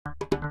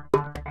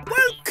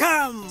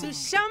Welcome to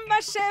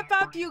Shamba Shape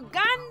Up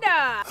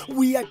Uganda.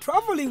 We are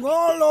traveling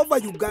all over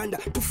Uganda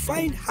to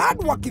find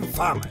hardworking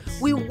farmers.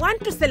 We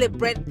want to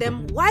celebrate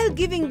them while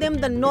giving them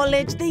the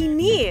knowledge they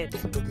need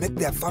to make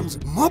their farms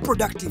more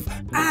productive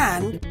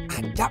and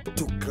adapt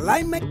to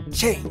climate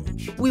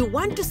change. We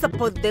want to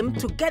support them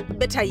to get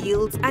better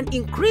yields and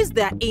increase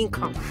their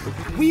income.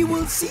 We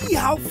will see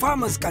how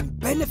farmers can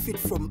benefit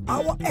from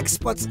our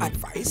experts'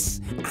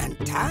 advice and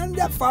turn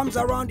their farms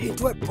around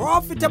into a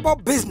profitable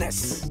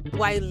business,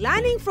 while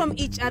learning from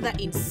each other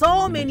in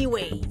so many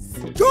ways.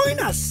 Join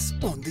us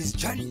on these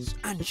journeys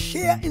and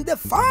share in the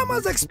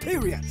farmers'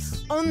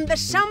 experience on the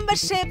Shamba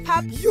Shape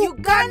Up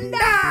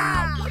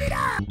Uganda. Put it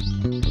up.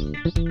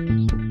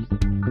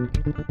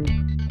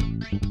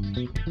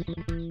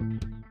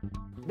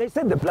 They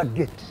said the black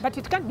gate. But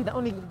it can't be the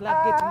only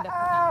black gate in the...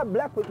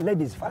 Black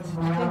ladies first.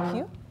 Thank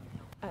you.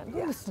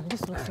 Yes.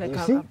 This looks like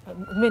a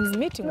men's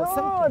meeting or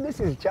something. No, this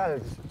is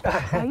Charles.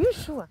 Are you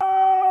sure?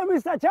 Oh,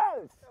 Mr.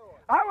 Charles.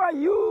 How are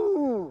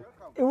you?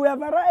 We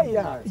have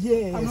arrived.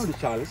 Yes. I'm not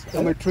Charles.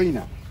 I'm a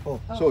trainer. Oh.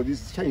 So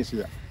this is Charles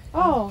here.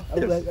 Oh.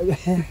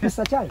 Yes.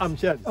 Mr. Charles. I'm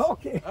Charles.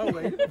 Okay. How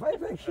are you? Fine,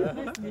 thank you.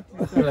 Nice to meet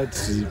you. Let's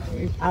see.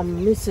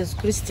 I'm Mrs.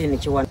 Christine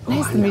Kiwanuka.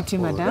 Nice to meet you,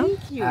 madam.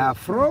 Thank you.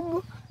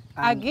 From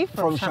Agi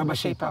from Shamba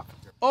Shape Up.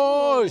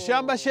 Oh,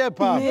 Shamba Shape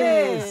Up.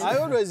 Yes. I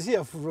always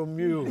hear from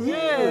you.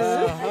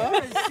 Yes. I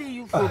always see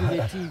you from the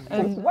TV.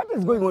 And what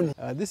is going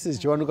on? This is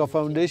Kiwanuka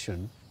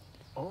Foundation.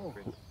 Oh.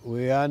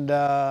 We're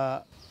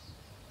under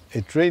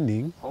a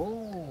training.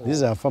 Oh.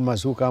 These are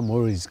farmers who come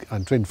always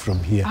and train from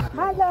here.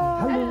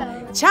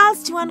 Hello.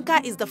 Charles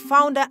Kiwanuka is the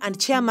founder and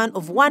chairman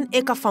of 1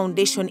 Acre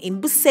Foundation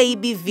in Busei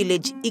B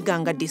village,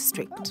 Iganga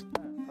district.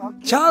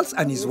 Charles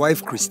and his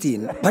wife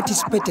Christine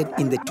participated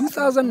in the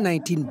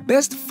 2019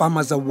 Best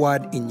Farmers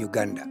Award in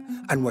Uganda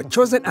and were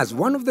chosen as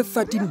one of the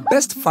 13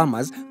 best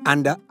farmers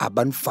under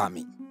urban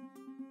farming.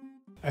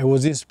 I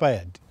was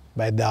inspired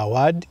by the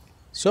award,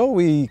 so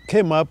we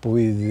came up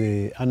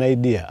with an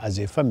idea as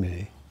a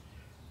family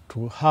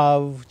to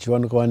have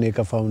Kiwanuka 1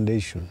 Acre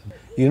Foundation.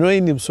 You know,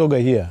 in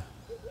Msoga here,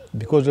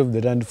 because of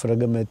the land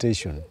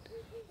fragmentation,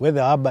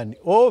 whether urban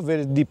or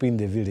very deep in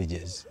the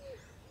villages,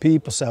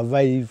 people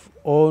survive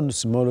on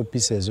small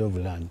pieces of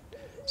land.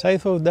 So I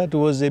thought that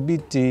was a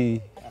bit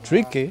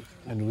tricky,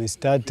 and we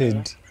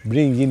started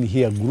bringing in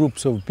here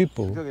groups of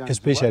people,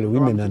 especially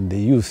women and the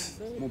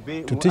youth,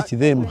 to teach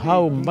them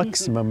how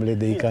maximally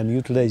they can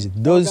utilize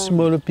those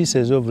small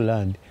pieces of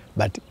land,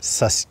 but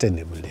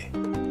sustainably.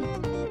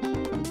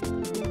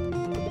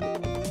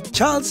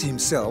 Charles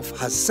himself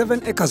has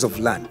 7 acres of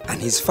land, and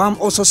his farm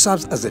also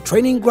serves as a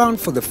training ground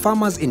for the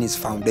farmers in his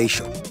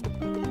foundation.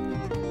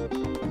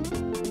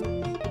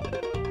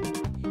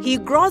 He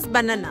grows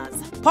bananas,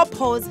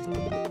 pawpaws,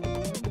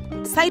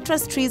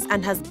 citrus trees,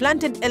 and has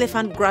planted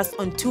elephant grass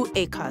on 2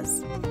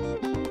 acres.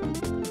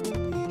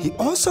 He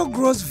also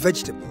grows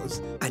vegetables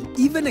and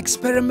even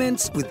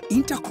experiments with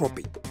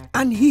intercropping.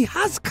 And he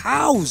has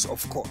cows,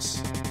 of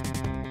course.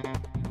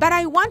 But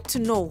I want to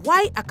know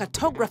why a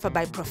cartographer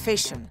by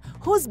profession,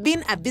 who's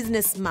been a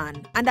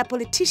businessman and a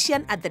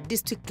politician at the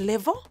district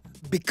level,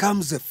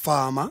 becomes a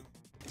farmer.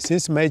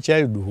 Since my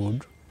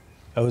childhood,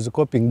 I was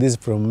copying this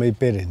from my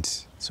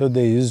parents. So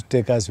they used to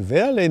take us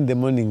very early in the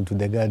morning to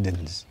the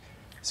gardens.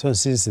 So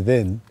since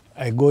then,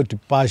 I got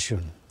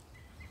passion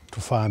to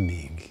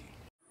farming.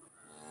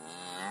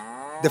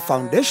 The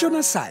foundation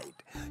aside,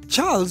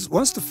 Charles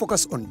wants to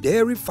focus on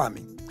dairy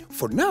farming.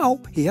 For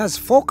now, he has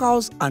 4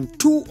 cows and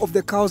 2 of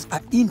the cows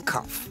are in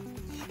calf.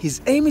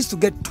 His aim is to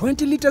get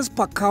 20 liters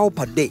per cow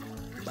per day.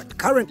 But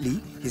currently,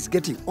 he's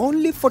getting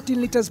only 14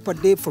 liters per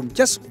day from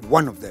just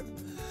 1 of them.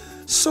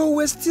 So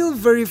we're still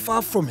very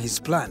far from his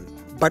plan.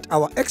 But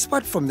our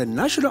expert from the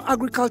National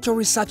Agricultural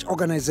Research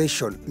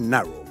Organization,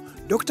 NARO,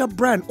 Dr.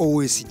 Brian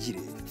Owesigire,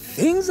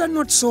 things are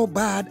not so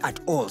bad at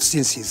all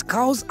since his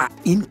cows are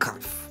in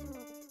calf.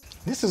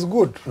 This is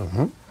good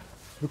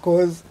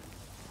because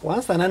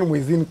once an animal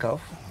is in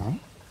calf,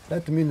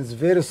 that means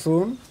very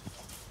soon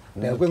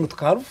they are going to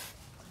calve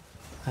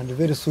and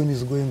very soon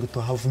he's going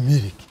to have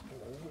milk.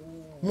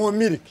 More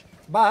milk.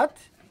 But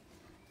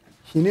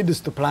he needs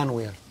to plan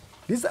well.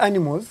 These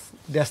animals,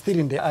 they are still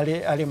in the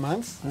early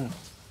months.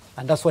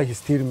 And that's why he's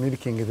still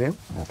milking them.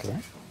 Okay.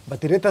 But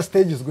the later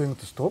stage is going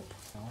to stop.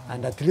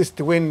 And at least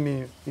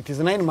when it is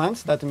 9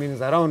 months, that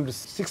means around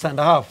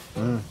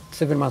 6.5,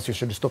 7 months you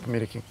should stop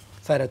milking.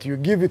 So that you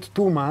give it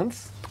 2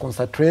 months to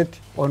concentrate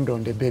only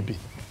on the baby.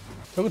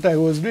 Doctor, I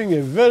was doing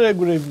a very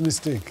grave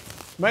mistake.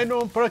 My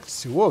known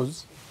practice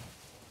was,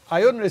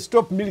 I only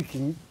stopped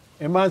milking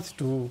a month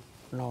to...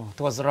 No, it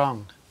was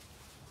wrong.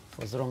 It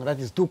was wrong. That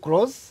is too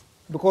close.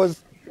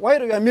 Because while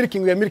we are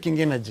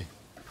milking energy.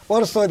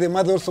 Also, the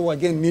mother also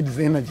again needs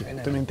energy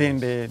to maintain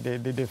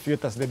the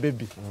fetus, the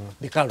baby,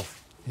 the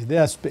calf. Is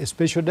there a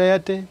special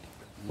diet?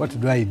 What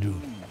do I do?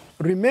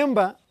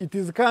 Remember, it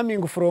is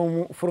coming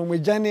from a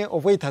journey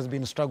of where it has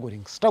been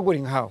struggling.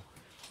 Struggling how?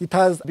 It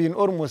has been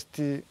almost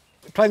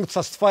trying to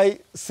satisfy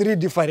 3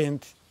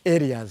 different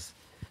areas.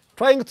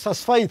 Trying to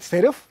satisfy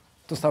itself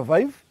to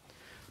survive,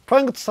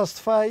 trying to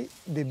satisfy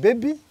the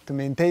baby to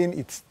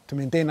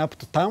maintain up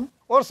to term,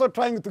 also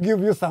trying to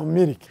give you some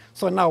milk.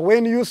 So now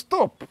when you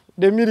stop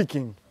the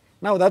milking,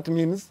 now that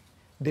means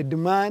the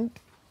demand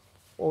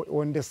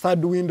on the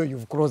third window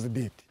you've crossed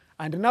it.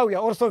 And now we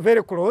are also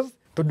very close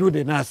to do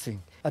the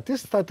nursing. At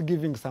least start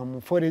giving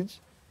some forage,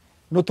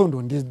 not only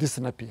on this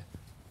napier.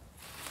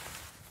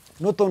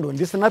 Not only on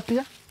this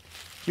napier,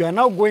 you are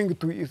now going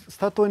to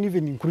start on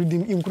even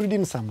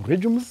including some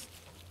legumes,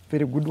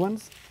 very good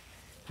ones,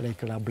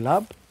 like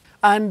lab.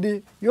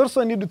 And you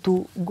also need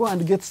to go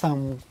and get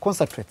some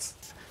concentrates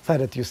so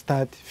that you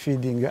start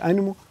feeding your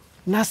animal,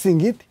 nursing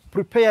it,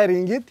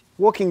 preparing it,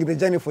 walking the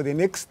journey for the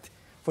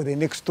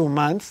next 2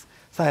 months,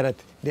 so that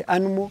the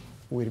animal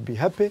will be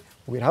happy,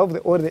 will have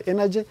all the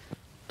energy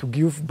to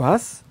give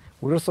birth,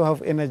 will also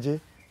have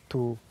energy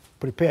to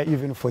prepare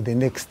even for the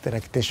next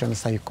lactation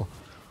cycle.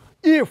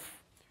 If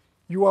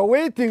you are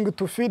waiting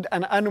to feed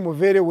an animal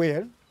very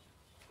well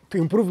to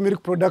improve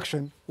milk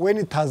production, when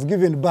it has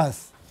given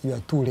birth, you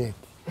are too late.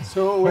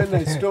 So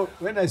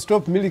when I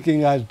stop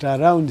milking at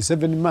around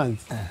 7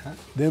 months,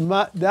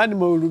 the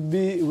animal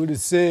will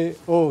say,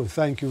 "Oh,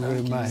 thank you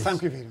very much."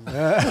 Thank you very much.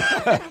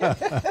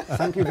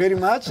 Thank you very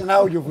much.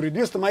 Now you've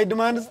reduced my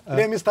demands.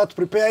 Let me start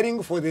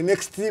preparing for the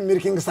next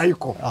milking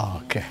cycle.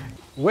 Okay.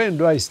 When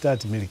do I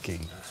start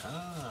milking?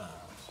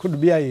 Could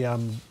be I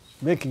am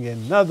making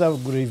another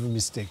grave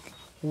mistake.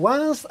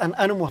 Once an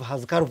animal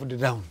has calved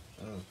down,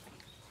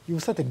 you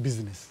started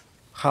business.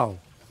 How?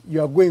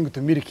 You are going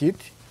to milk it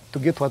to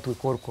get what we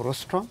call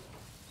colostrum,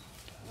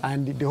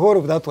 and the whole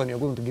of that one you're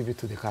going to give it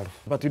to the calf.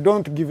 But you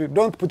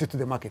don't put it to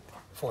the market.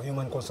 For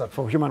human consumption.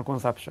 For human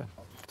consumption.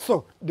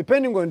 So,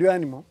 depending on the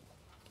animal,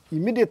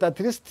 immediately at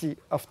least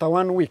after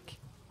 1 week,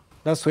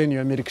 that's when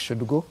your milk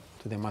should go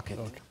to the market.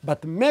 Okay.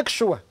 But make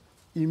sure,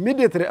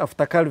 immediately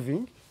after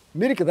calving,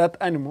 milk that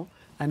animal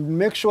and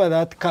make sure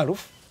that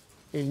calf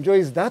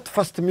enjoys that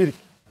first milk.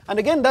 And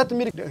again, that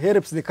milk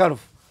helps the calf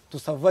to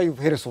survive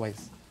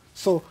health-wise.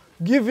 So,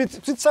 give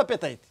it its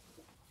appetite.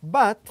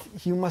 But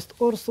you must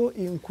also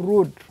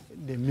include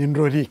the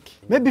mineral.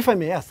 Maybe if I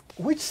may ask,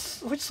 which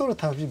salt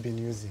have you been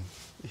using?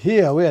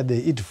 Here where they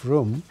eat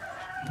from,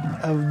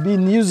 I've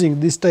been using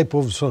this type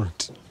of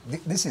salt.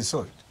 This is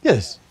salt?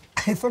 Yes.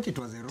 I thought it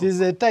was a rock. It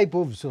is a type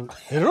of salt.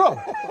 A rock?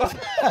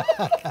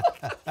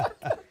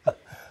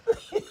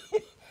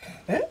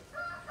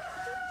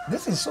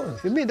 This is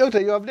salt. You mean,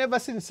 doctor, you have never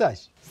seen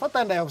such?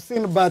 Certainly I have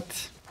seen, but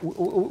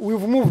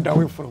we've moved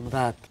away from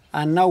that.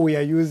 And now we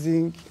are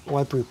using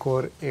what we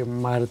call a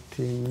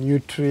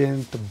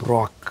multi-nutrient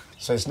block.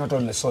 So it's not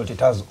only salt, it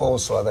has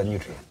also other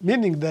nutrients.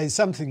 Meaning there is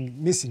something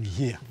missing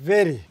here.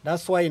 Very.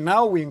 That's why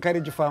now we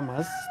encourage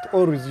farmers to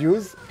always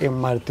use a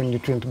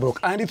multi-nutrient block.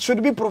 And it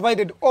should be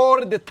provided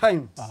all the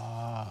time.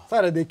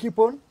 So that they keep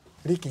on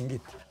leaking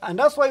it. And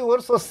that's why we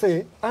also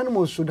say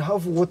animals should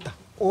have water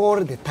all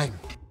the time.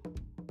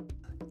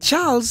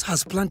 Charles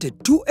has planted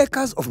 2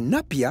 acres of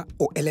napier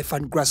or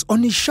elephant grass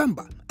on his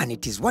shamba, and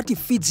it is what he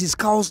feeds his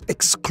cows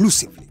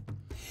exclusively.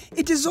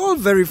 It is all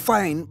very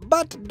fine,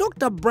 but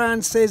Dr.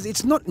 Brand says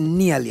it's not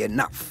nearly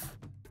enough.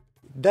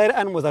 Dairy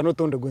animals are not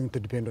only going to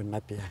depend on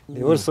napier.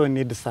 They also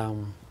need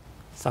some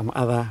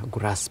other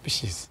grass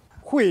species,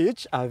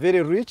 which are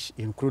very rich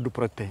in crude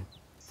protein.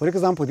 For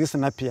example, this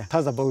napier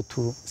has about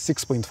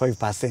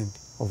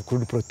 6.5% of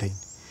crude protein.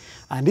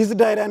 And these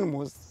dairy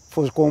animals,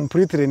 for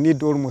completely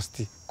need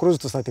almost close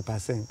to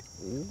 30%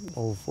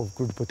 of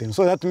crude protein.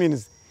 So that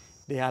means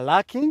they are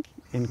lacking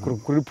in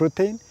crude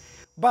protein,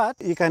 but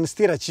you can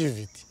still achieve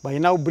it by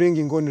now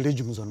bringing on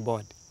legumes on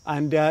board.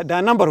 And there are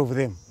a number of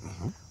them.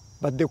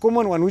 But the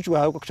common one which we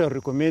are actually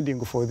recommending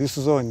for this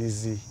zone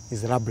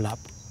is lab.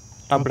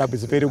 Lab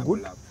is very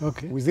good.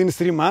 Okay. Within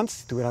 3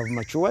 months, it will have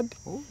matured.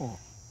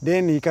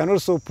 Then you can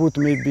also put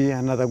maybe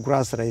another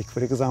grass, like,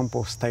 for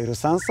example,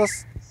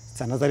 Styrosanthus.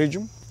 It's another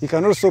legume. You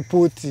can also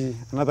put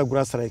another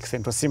grass like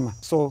Centrosema.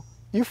 So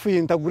if we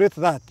integrate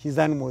that, his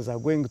animals are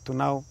going to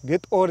now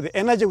get all the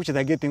energy which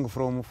they're getting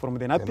from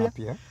the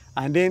napier.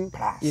 And then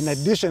in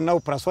addition now,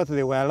 plus what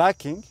they were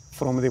lacking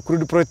from the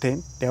crude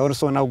protein, they're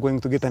also now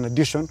going to get an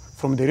addition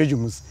from the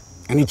legumes.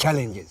 Any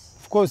challenges?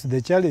 Of course,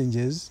 the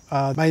challenges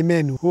are my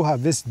men who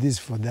harvest this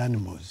for the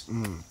animals.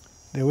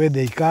 The way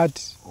they cut,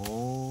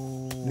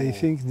 they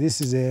think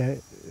this is a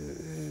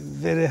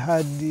very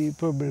hard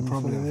problem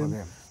for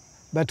them.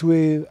 But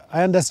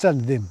I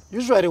understand them.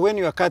 Usually when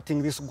you are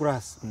cutting this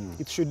grass,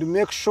 it should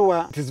make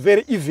sure it is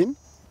very even.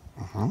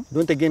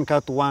 Don't again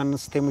cut one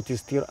stem, it is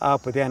still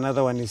up, then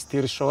another one is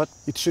still short.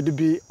 It should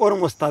be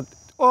almost at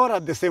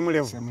the same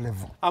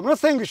level. I'm not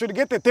saying you should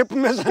get a tape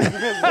measure,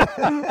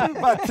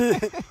 but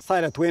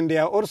so that when they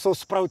are also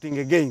sprouting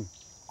again,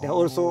 they are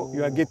also,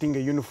 you are getting a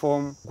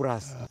uniform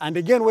grass. And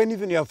again, when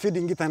even you are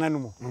feeding it an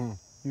animal,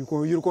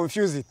 you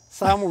confuse it.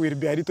 Some will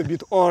be a little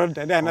bit old,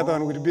 and then another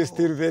one will be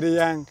still very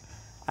young.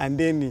 And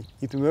then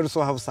it will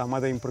also have some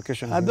other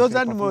implications. Are those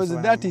animals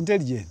that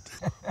intelligent?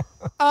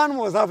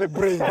 Animals have a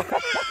brain.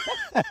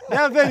 They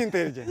are very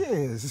intelligent.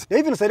 Yes. They're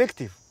even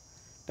selective.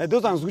 There are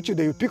those ones which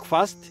they pick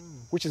first,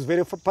 which is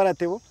very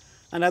palatable,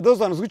 and there are those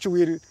ones which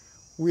will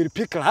will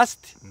pick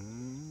last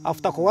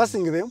after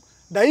coercing them.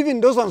 That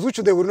even those ones which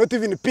they will not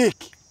even pick,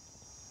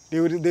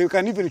 they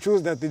can even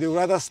choose that they would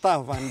rather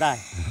starve and die.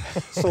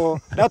 So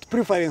that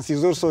preference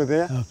is also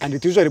there, and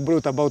it's usually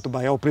brought about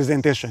by our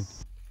presentation.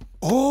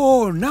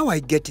 Oh, now I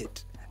get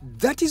it.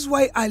 That is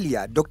why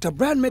earlier Dr.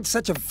 Brian made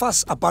such a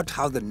fuss about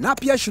how the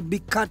napier should be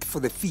cut for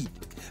the feed,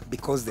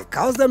 because the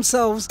cows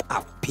themselves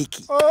are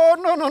picky. Oh,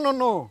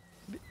 no.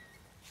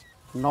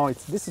 No,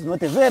 this is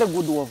not a very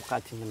good way of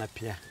cutting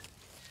napier,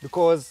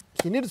 because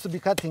he needs to be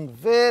cutting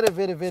very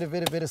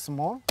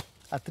small,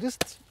 at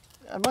least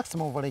a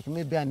maximum of like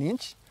maybe an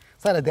inch,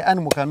 so that the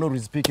animal can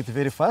always pick it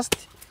very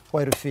fast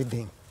while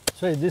feeding.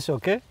 So is this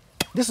okay?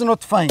 This is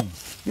not fine.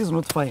 This is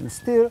not fine.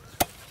 Still,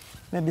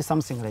 maybe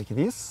something like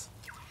this.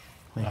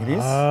 Like this.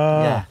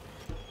 Yeah.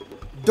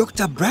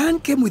 Dr. Brian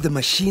came with a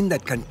machine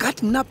that can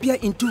cut napier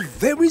into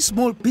very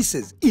small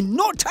pieces in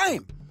no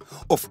time.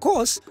 Of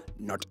course,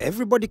 not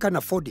everybody can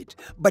afford it,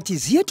 but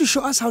he's here to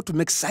show us how to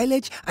make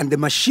silage, and the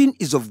machine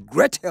is of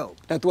great help.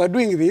 That we're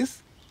doing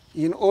this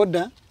in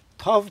order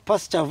to have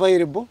pasture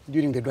available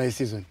during the dry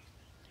season.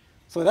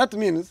 So that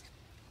means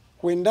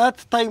when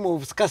that time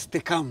of scarcity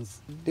comes,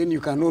 then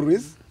you can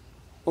always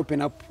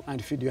open up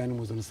and feed your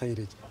animals on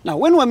silage. Now,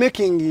 when we're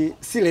making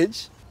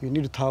silage, you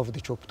need to have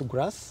the chopped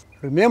grass.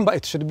 Remember,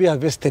 it should be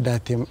harvested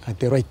at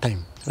the right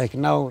time. Like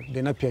now,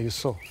 the napier you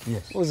saw,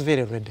 Yes. It was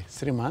very ready,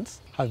 3 months.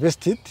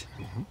 Harvest it,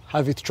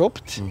 have it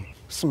chopped,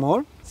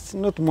 small, it's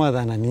not more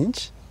than an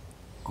inch.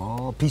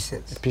 Oh,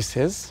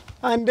 pieces.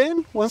 And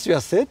then, once you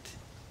are set,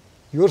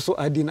 you also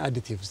add in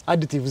additives.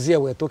 Additives here,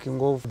 we're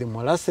talking of the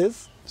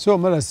molasses. So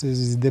molasses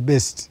is the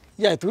best.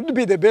 Yeah, it would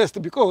be the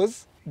best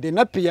because the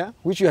napier,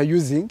 which you are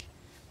using,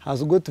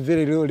 has got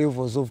very low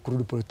levels of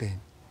crude protein.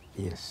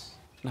 Yes.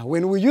 Now,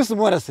 when we use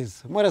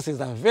molasses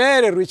are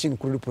very rich in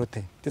crude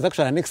protein. It is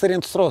actually an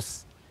excellent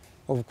source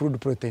of crude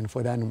protein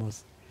for the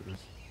animals.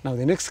 Now,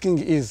 the next thing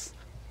is,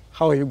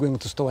 how are you going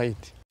to store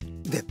it?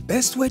 The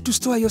best way to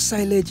store your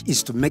silage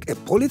is to make a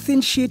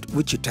polythene sheet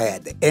which you tie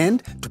at the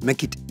end to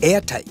make it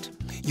airtight.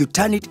 You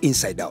turn it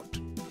inside out.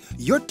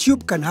 Your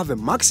tube can have a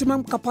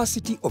maximum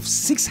capacity of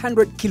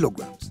 600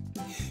 kilograms.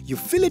 You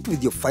fill it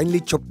with your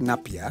finely chopped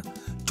napier,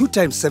 2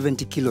 times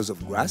 70 kilos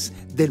of grass,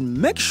 then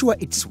make sure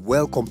it's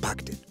well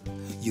compacted.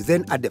 You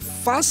then add the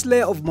first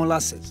layer of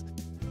molasses,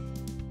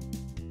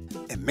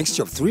 a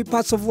mixture of 3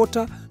 parts of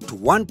water to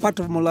 1 part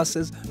of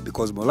molasses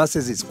because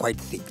molasses is quite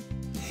thick.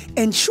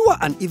 Ensure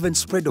an even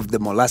spread of the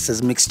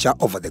molasses mixture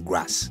over the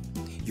grass.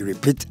 You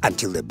repeat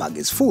until the bag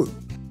is full.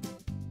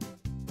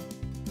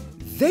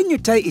 Then you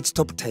tie its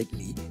top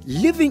tightly,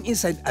 leaving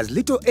inside as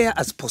little air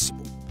as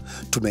possible.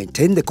 To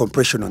maintain the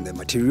compression on the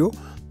material,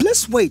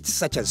 place weights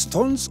such as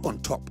stones on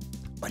top.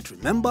 But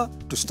remember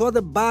to store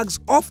the bags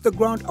off the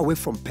ground away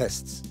from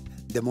pests.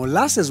 The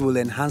molasses will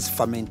enhance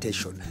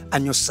fermentation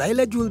and your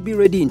silage will be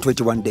ready in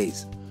 21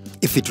 days.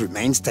 If it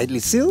remains tightly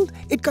sealed,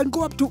 it can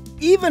go up to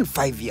even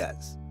 5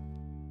 years.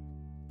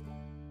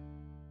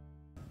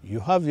 You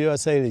have your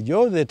silage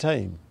all the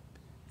time.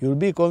 You'll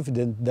be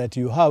confident that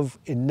you have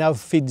enough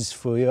feeds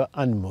for your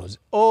animals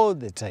all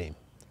the time,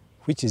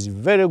 which is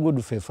very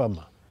good for a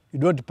farmer. You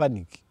don't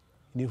panic.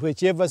 In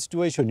whichever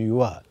situation you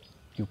are,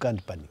 you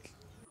can't panic.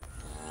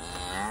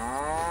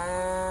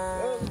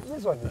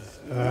 This one is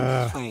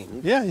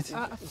fine. Yeah, it's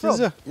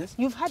Yes?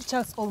 You've had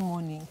Charles all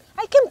morning.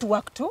 I came to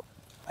work too.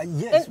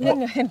 Yes.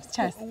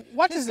 Charles.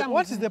 what is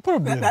the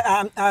problem?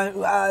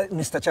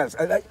 Mr. Charles,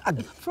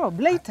 Frob,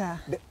 later.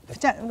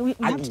 We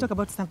have to talk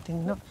about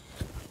something, no?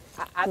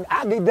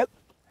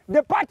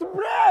 the part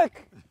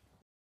break.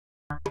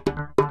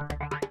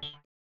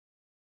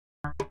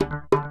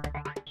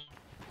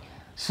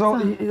 So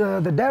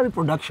the dairy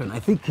production, I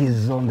think,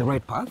 is on the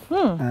right path.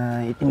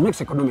 It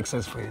makes economic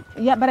sense for you.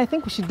 Yeah, but I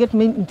think we should get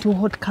men into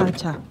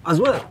horticulture. As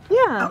well?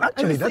 Yeah,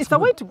 Actually, that's it's the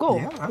way good. to go.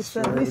 Yeah, It's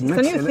a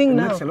new thing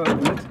now.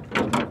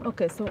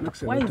 Okay, so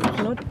why is it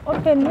not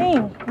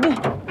opening?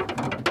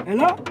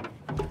 Hello?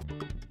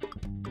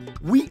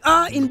 We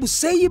are in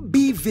Busei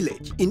B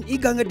village in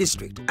Iganga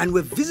district, and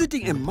we're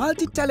visiting a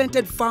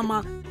multi-talented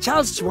farmer,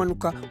 Charles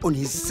Kiwanuka, on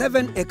his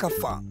 7-acre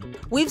farm.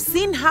 We've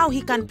seen how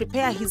he can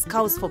prepare his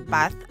cows for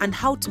birth and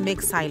how to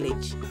make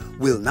silage.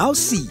 We'll now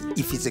see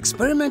if his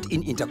experiment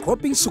in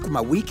intercropping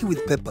sukuma wiki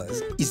with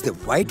peppers is the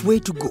right way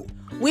to go.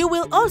 We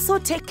will also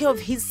take care of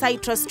his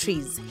citrus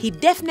trees. He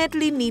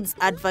definitely needs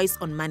advice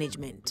on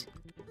management.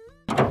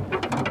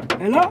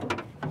 Hello?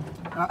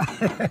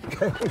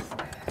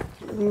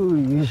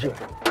 Usual.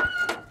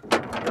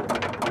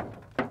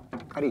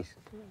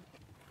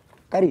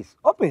 Caris,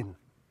 open.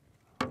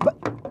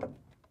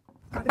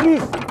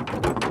 Caris.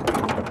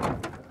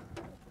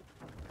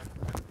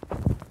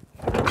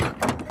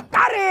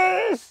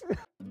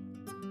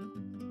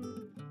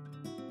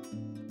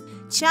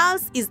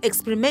 Charles is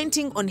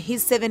experimenting on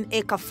his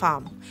 7-acre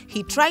farm.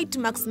 He tried to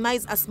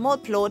maximize a small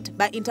plot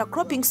by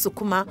intercropping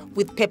sukuma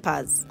with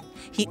peppers.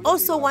 He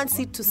also wants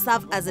it to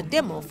serve as a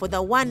demo for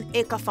the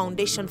 1-acre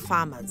foundation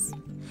farmers.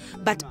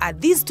 But are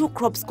these 2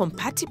 crops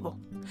compatible?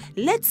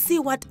 Let's see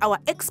what our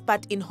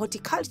expert in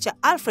horticulture,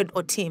 Alfred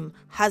Otim,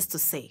 has to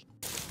say.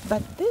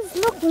 But these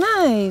look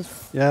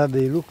nice. Yeah,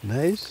 they look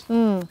nice.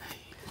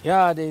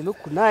 Yeah, they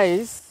look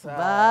nice.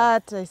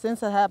 But I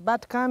sense a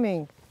bat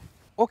coming.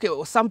 Okay,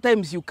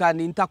 sometimes you can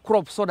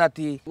intercrop so that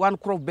one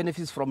crop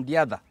benefits from the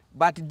other.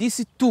 But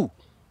these two,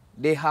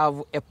 they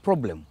have a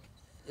problem.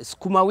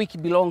 Sukuma wiki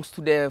belongs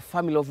to the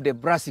family of the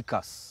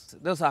brassicas.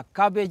 Those are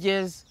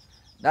cabbages,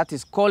 that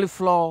is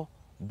cauliflower,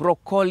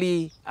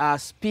 broccoli,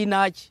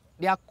 spinach.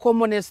 Their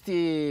commonest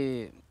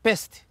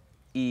pest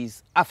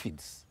is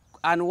aphids.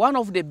 And one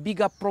of the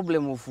bigger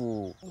problems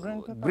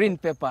of green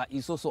pepper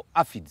is also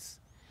aphids.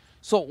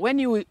 So when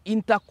you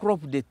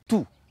intercrop the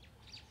two,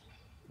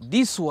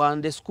 this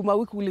one, the Sukuma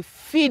wiki, will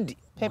feed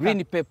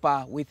green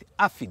pepper with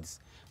aphids.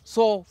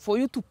 So for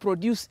you to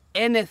produce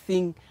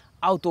anything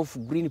out of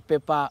green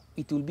pepper,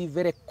 it will be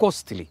very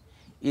costly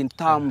in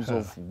terms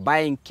of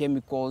buying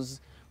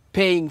chemicals,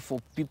 paying for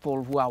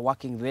people who are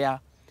working there.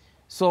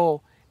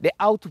 So the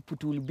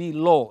output will be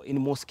low in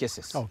most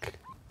cases. Okay.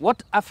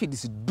 What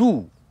aphids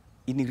do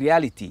in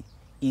reality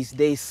is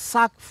they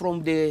suck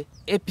from the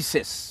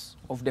apices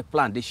of the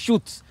plant, the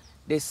shoots.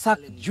 They suck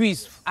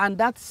juice, and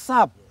that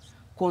sap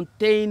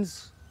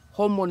contains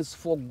hormones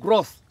for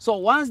growth. So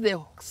once they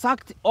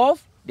sucked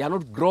off, they are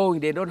not growing,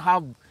 they don't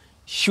have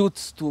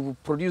shoots to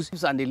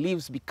produce, and the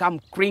leaves become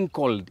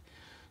crinkled.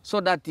 So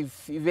that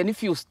even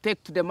if you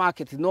take to the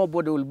market,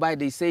 nobody will buy.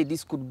 They say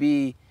this could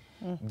be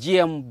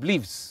GM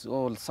leaves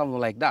or something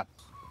like that.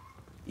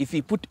 If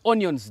you put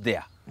onions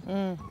there,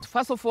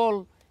 first of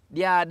all,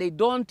 they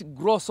don't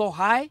grow so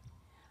high.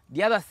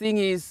 The other thing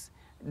is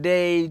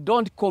they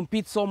don't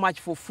compete so much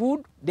for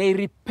food. They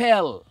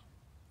repel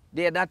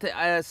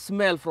that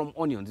smell from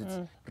onions.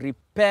 It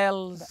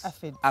repels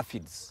the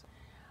aphids.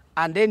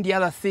 And then the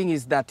other thing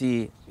is that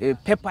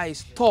pepper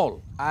is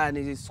tall and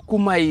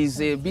Sukuma is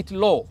a bit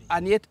low,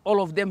 and yet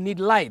all of them need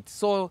light.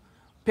 So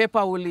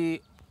pepper will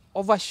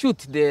overshoot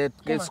the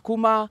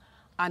Sukuma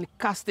and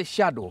cast a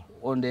shadow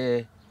on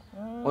the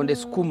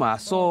Sukuma.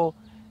 So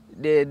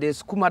the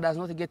Sukuma does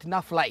not get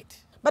enough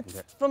light. But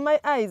from my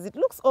eyes, it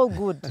looks all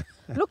good.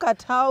 Look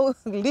at how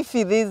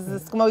leafy these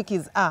Sukuma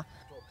wikis are.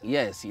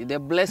 Yes, the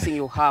blessing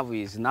you have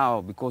is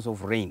now because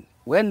of rain.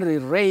 When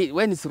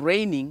it's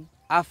raining,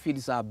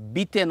 aphids are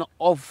beaten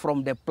off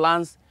from the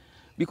plants,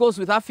 because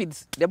with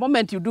aphids, the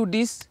moment you do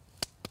this,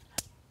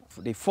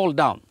 they fall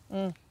down.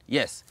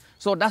 Yes,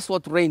 so that's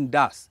what rain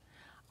does,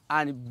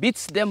 and it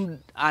beats them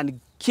and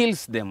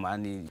kills them.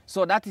 And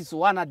so that is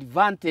one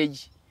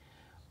advantage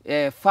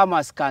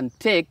farmers can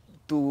take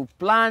to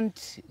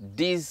plant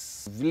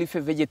this leafy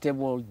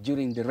vegetable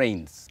during the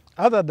rains.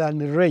 Other than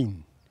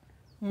rain,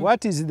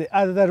 what is the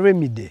other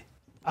remedy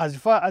as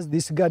far as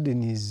this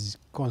garden is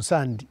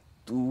concerned?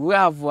 We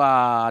have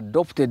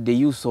adopted the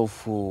use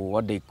of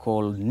what they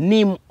call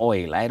neem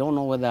oil. I don't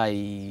know whether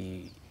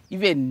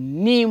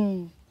even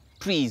neem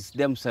trees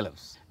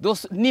themselves.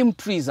 Those neem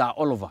trees are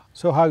all over.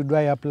 So how do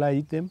I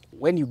apply them?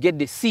 When you get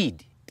the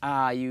seed,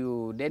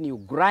 then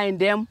you grind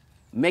them,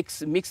 mix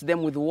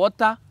them with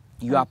water,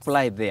 you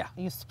apply there.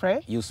 You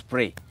spray? You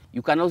spray.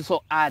 You can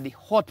also add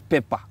hot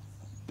pepper.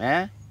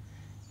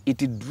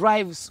 It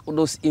drives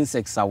those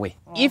insects away.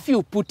 If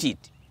you put it,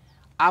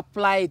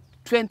 apply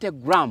 20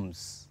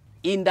 grams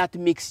in that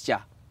mixture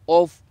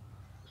of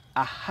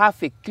a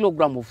half a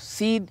kilogram of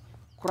seed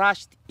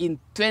crushed in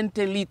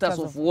 20 liters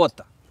of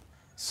water.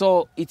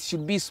 So it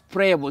should be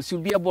sprayable, it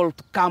should be able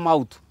to come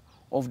out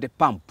of the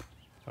pump.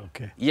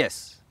 Okay.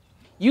 Yes.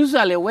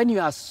 Usually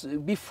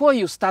before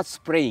you start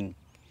spraying,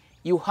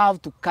 you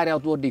have to carry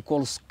out what they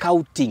call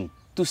scouting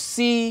to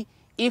see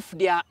if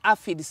there are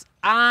aphids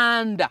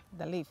under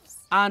the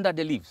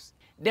leaves.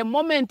 The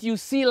moment you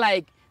see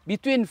like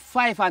between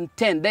 5 and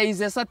 10, there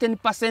is a certain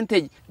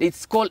percentage.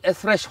 It's called a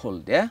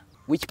threshold,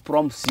 which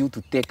prompts you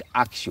to take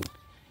action.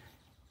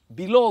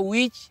 Below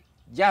which,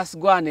 just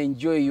go and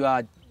enjoy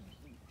your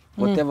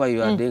whatever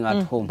you are doing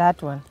at home.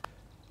 That one.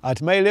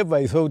 At my level,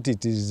 I thought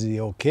it is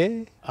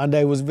okay, and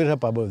I was very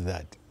happy about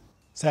that.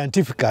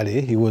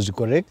 Scientifically, he was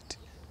correct,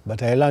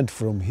 but I learned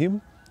from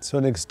him. So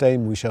next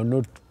time we shall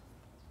not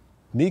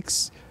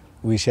mix,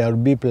 we shall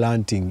be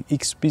planting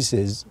each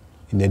species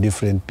in a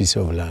different piece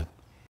of land.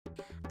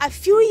 A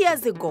few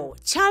years ago,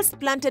 Charles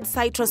planted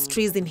citrus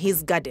trees in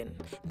his garden.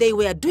 They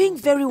were doing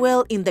very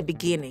well in the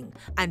beginning,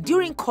 and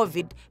during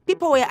COVID,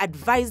 people were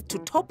advised to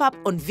top up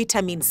on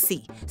vitamin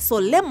C, so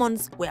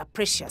lemons were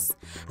precious.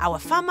 Our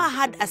farmer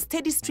had a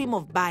steady stream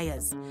of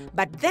buyers,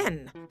 but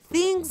then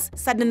things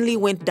suddenly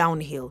went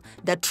downhill.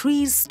 The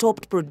trees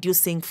stopped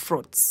producing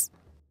fruits.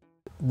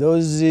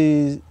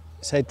 Those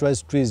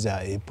citrus trees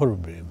are a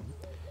problem.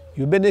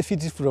 You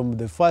benefit from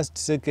the first,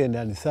 second,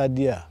 and third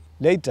year.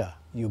 Later,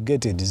 you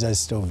get a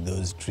disaster of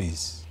those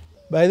trees.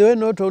 By the way,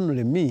 not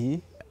only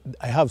me,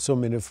 I have so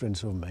many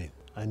friends of mine,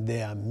 and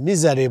they are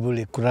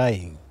miserably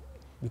crying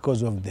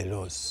because of the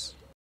loss.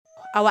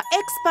 Our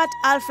expert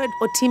Alfred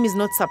Otim is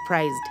not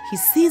surprised. He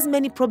sees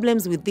many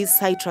problems with these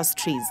citrus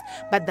trees,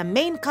 but the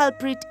main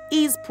culprit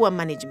is poor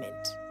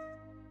management.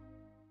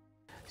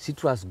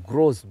 Citrus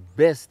grows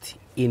best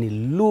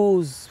in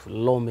loose,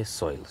 loamy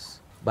soils.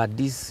 but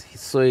this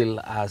soil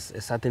has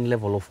a certain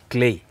level of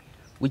clay,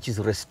 which is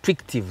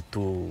restrictive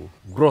to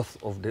growth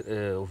of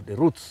the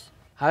roots.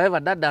 However,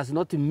 that does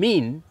not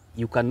mean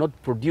you cannot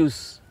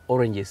produce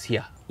oranges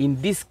here. In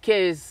this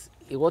case,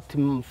 what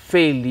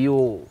failed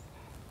you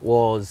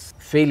was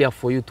failure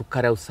for you to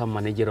carry out some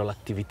managerial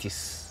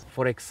activities.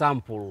 For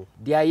example,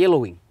 they are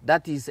yellowing.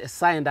 That is a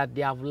sign that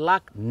they have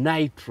lacked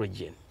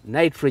nitrogen.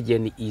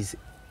 Nitrogen is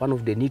one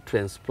of the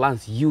nutrients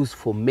plants use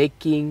for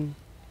making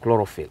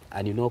chlorophyll.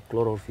 And you know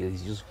chlorophyll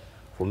is used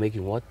for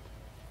making what?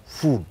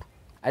 Food.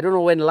 I don't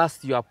know when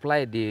last you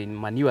applied the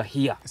manure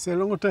here. It's a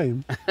long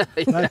time.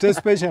 But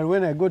especially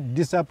when I got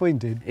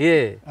disappointed,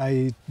 Yeah.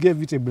 I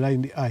gave it a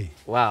blind eye.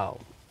 Wow.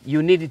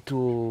 You need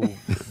to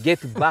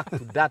get back to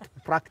that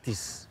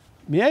practice.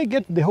 May I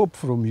get the hope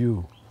from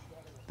you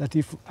that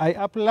if I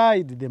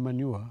applied the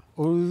manure,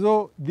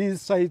 although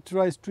these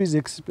citrus trees,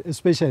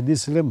 especially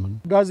this lemon,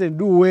 doesn't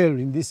do well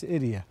in this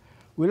area,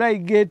 will I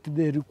get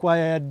the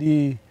required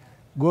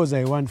goals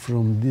I want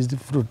from these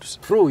fruits?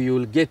 True, you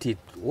will get it.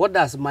 What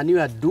does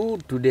manure do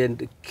to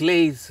the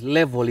clay's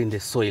level in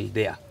the soil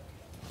there?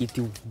 It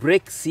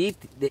breaks it.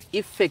 The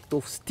effect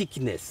of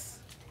stickiness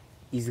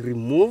is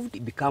removed.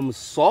 It becomes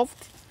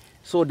soft,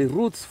 so the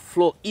roots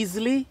flow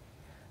easily.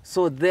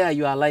 So there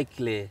you are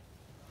likely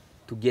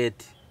to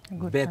get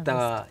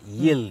better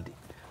yield.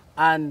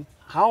 And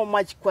how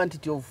much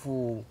quantity of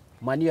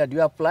manure do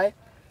you apply?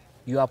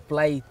 You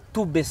apply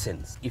 2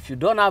 basins. If you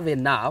don't have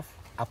enough,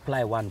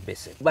 apply 1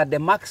 basin. But the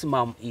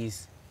maximum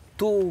is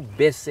 2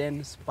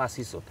 basins per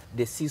season,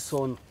 the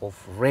season of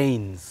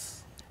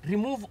rains.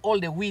 Remove all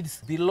the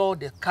weeds below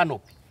the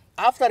canopy.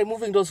 After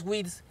removing those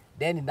weeds,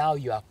 then now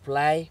you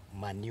apply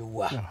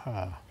manure.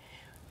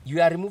 You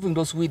are removing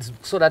those weeds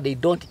so that they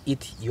don't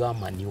eat your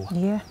manure.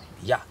 Yeah.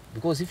 Yeah,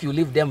 because if you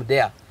leave them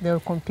there, They will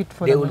compete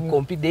for they the will manure.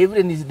 compete. They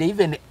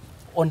even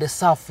on the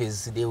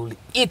surface, they will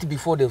eat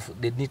before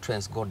the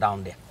nutrients go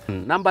down there.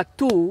 Number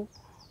 2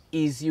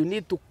 is you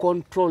need to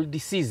control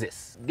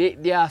diseases.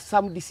 There are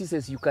some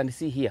diseases you can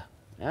see here.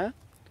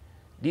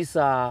 These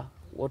are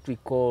what we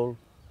call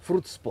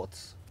fruit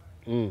spots.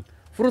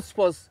 Fruit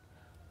spots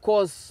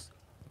cause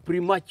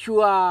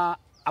premature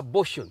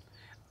abortion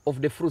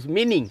of the fruits,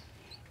 meaning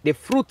the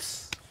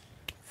fruits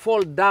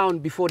fall down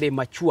before they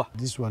mature.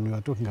 This one you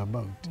are talking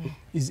about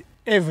is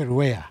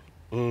everywhere.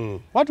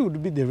 What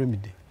would be the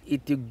remedy?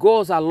 It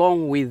goes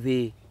along with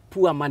the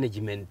poor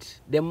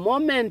management. The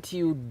moment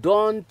you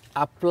don't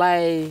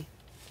apply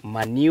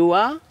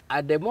manure,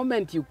 at the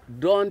moment you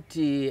don't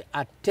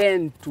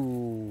attend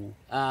to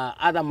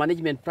other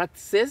management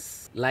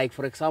practices, like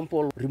for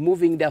example,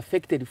 removing the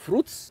affected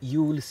fruits,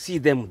 you will see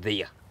them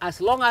there. As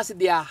long as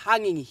they are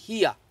hanging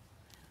here,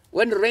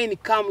 when rain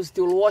comes, it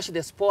will wash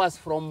the spores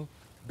from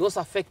those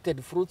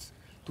affected fruits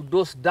to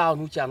those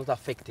down which are not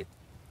affected.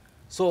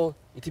 So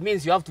it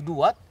means you have to do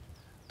what?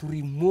 To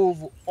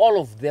remove all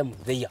of them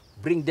there,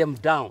 bring them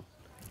down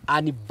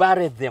and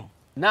bury them.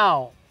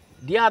 Now,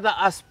 the other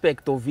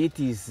aspect of it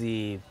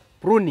is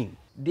pruning.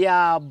 There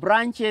are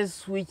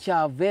branches which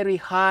are very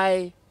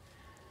high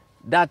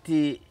that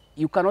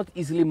you cannot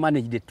easily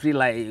manage the tree.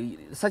 Like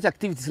such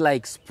activities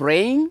like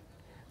spraying,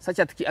 such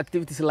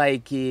activities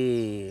like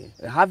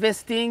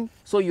harvesting.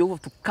 So you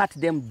have to cut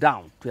them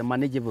down to a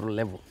manageable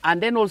level.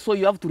 And then also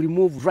you have to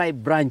remove dry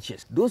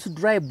branches. Those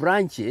dry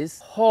branches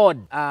hoard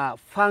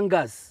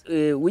fungus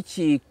which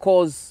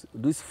cause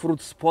this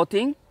fruit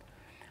spotting.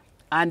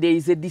 And there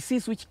is a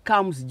disease which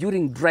comes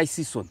during dry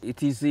season.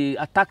 It is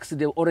attacks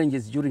the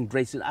oranges during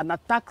dry season and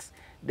attacks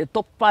the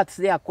top parts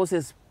there,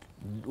 causes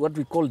what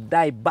we call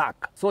dieback.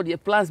 So the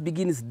plants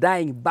begins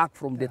dying back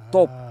from the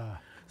top.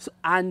 So,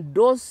 and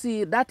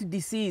that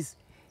disease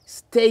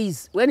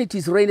stays, when it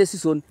is rainy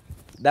season,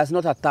 does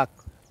not attack.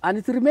 And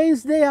it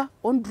remains there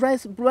on dry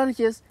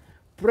branches,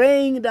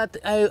 praying that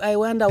I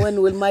wonder when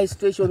will my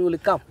situation will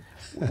come.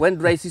 When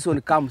dry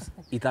season comes,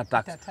 it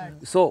attacks.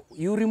 So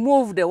you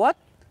remove the what?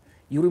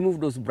 You remove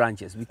those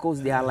branches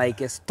because they are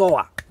like a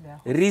store,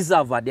 a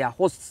reservoir, they are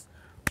hosts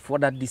for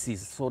that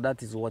disease. So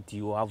that is what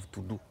you have to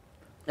do.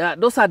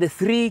 Those are the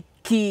 3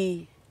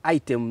 key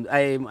items,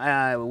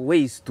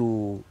 ways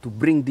to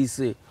bring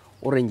these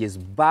oranges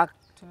back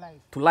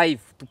to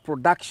life, to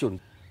production.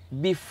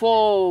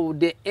 Before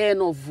the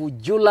end of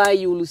July,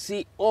 you will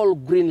see all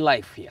green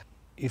life here.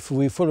 If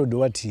we followed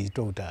what he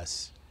taught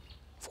us,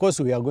 of course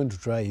we are going to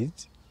try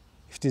it.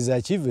 If it is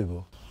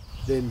achievable,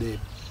 then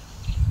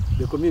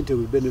the community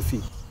will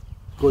benefit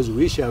because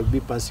we shall be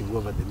passing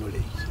over the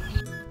knowledge.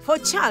 For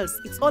Charles,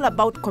 it's all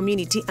about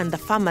community and the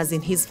farmers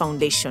in his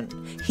foundation.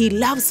 He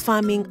loves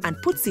farming and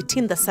puts it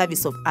in the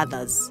service of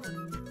others.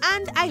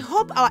 And I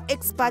hope our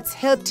experts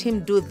helped him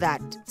do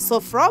that. So,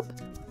 Frob,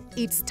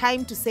 it's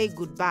time to say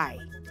goodbye.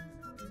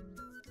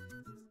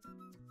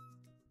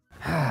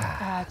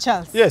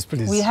 Charles. Yes,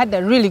 please. We had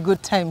a really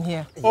good time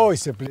here. Oh,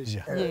 it's a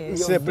pleasure. Yes.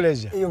 It's a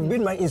pleasure. You've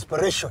been my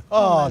inspiration.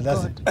 Oh,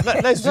 that's it.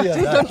 Nice to hear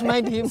that. Don't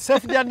mind him.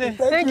 Safe journey.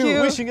 Thank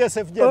you. Wishing you a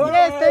safe journey.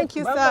 Yes, thank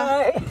you,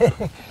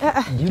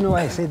 Bye-bye. Do you know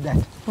why I said that?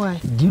 Why?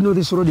 Do you know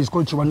this road is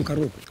called Kiwanuka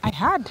Road? I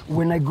had.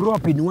 When I grew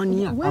up in 1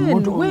 year, I'm going When? to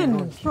own the When?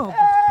 road. Rob?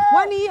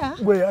 1 year?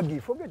 Well,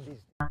 Agi, forget this.